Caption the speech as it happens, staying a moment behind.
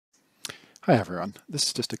Hi everyone, this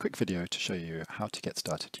is just a quick video to show you how to get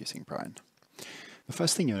started using Brian. The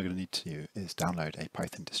first thing you're going to need to do is download a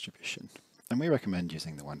Python distribution, and we recommend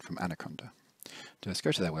using the one from Anaconda. Just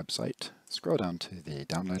go to their website, scroll down to the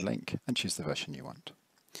download link and choose the version you want.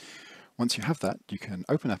 Once you have that, you can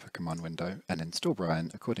open up a command window and install Brian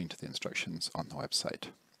according to the instructions on the website.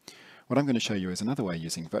 What I'm going to show you is another way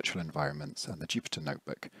using virtual environments and the Jupyter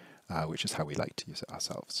Notebook, which is how we like to use it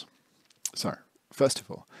ourselves. So, first of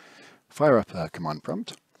all, fire up a command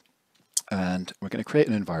prompt, and we're going to create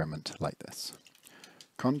an environment like this.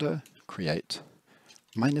 Conda create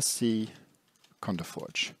 -c Conda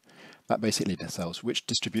Forge. That basically tells which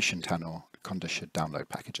distribution channel Conda should download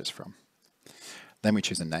packages from. Then we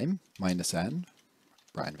choose a name, -n,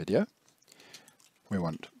 Brian Video. We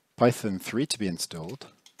want Python 3 to be installed,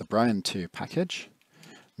 the Brian 2 package,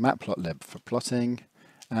 matplotlib for plotting,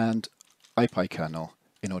 and IPyKernel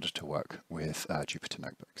in order to work with Jupyter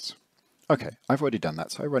Notebooks. Okay, I've already done that,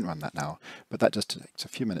 so I won't run that now, but that just takes a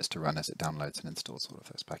few minutes to run as it downloads and installs all of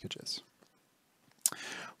those packages.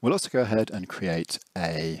 We'll also go ahead and create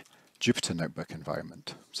a Jupyter Notebook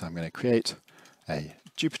environment. So I'm going to create a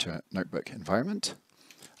Jupyter Notebook environment.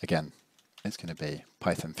 Again, it's going to be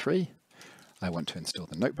Python 3. I want to install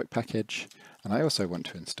the notebook package, and I also want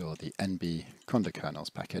to install the NB Conda kernels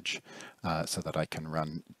package so that I can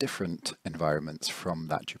run different environments from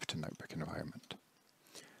that Jupyter Notebook environment.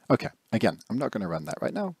 Okay, again, I'm not going to run that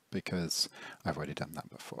right now because I've already done that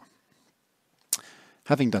before.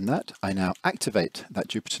 Having done that, I now activate that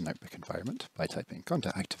Jupyter Notebook environment by typing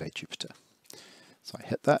conda activate Jupyter. So I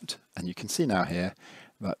hit that, and you can see now here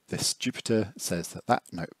that this Jupyter says that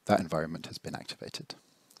that environment has been activated.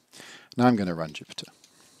 Now I'm going to run Jupyter,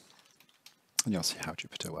 and you'll see how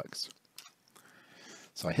Jupyter works.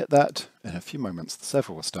 So I hit that, in a few moments the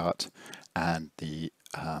server will start, and the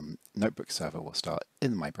notebook server will start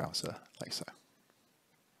in my browser like so.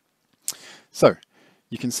 So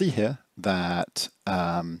you can see here that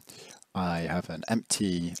I have an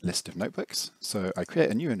empty list of notebooks. So I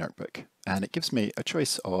create a new notebook, and it gives me a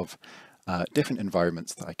choice of different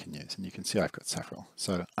environments that I can use. And you can see I've got several.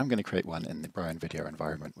 So I'm going to create one in the Brian Video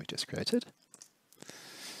environment we just created.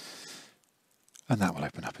 And that will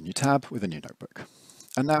open up a new tab with a new notebook.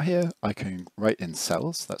 And now here I can write in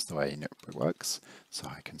cells, that's the way Notebook works. So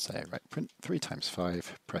I can say write print 3 times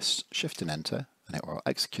 5, press Shift and Enter, and it will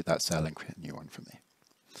execute that cell and create a new one for me.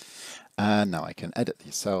 And now I can edit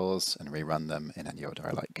these cells and rerun them in any order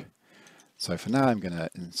I like. So for now I'm going to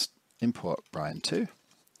import Brian 2,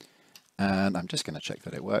 and I'm just going to check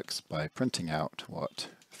that it works by printing out what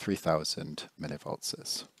 3000 millivolts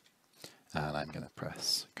is. And I'm going to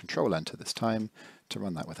press Control Enter this time to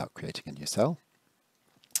run that without creating a new cell.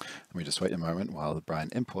 And we just wait a moment while the Brian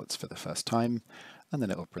imports for the first time, and then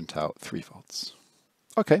it will print out 3 volts.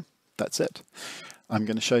 Okay, that's it. I'm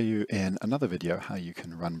going to show you in another video how you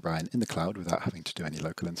can run Brian in the cloud without having to do any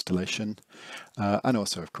local installation, and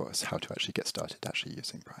also, of course, how to actually get started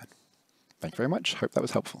using Brian. Thank you very much. Hope that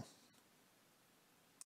was helpful.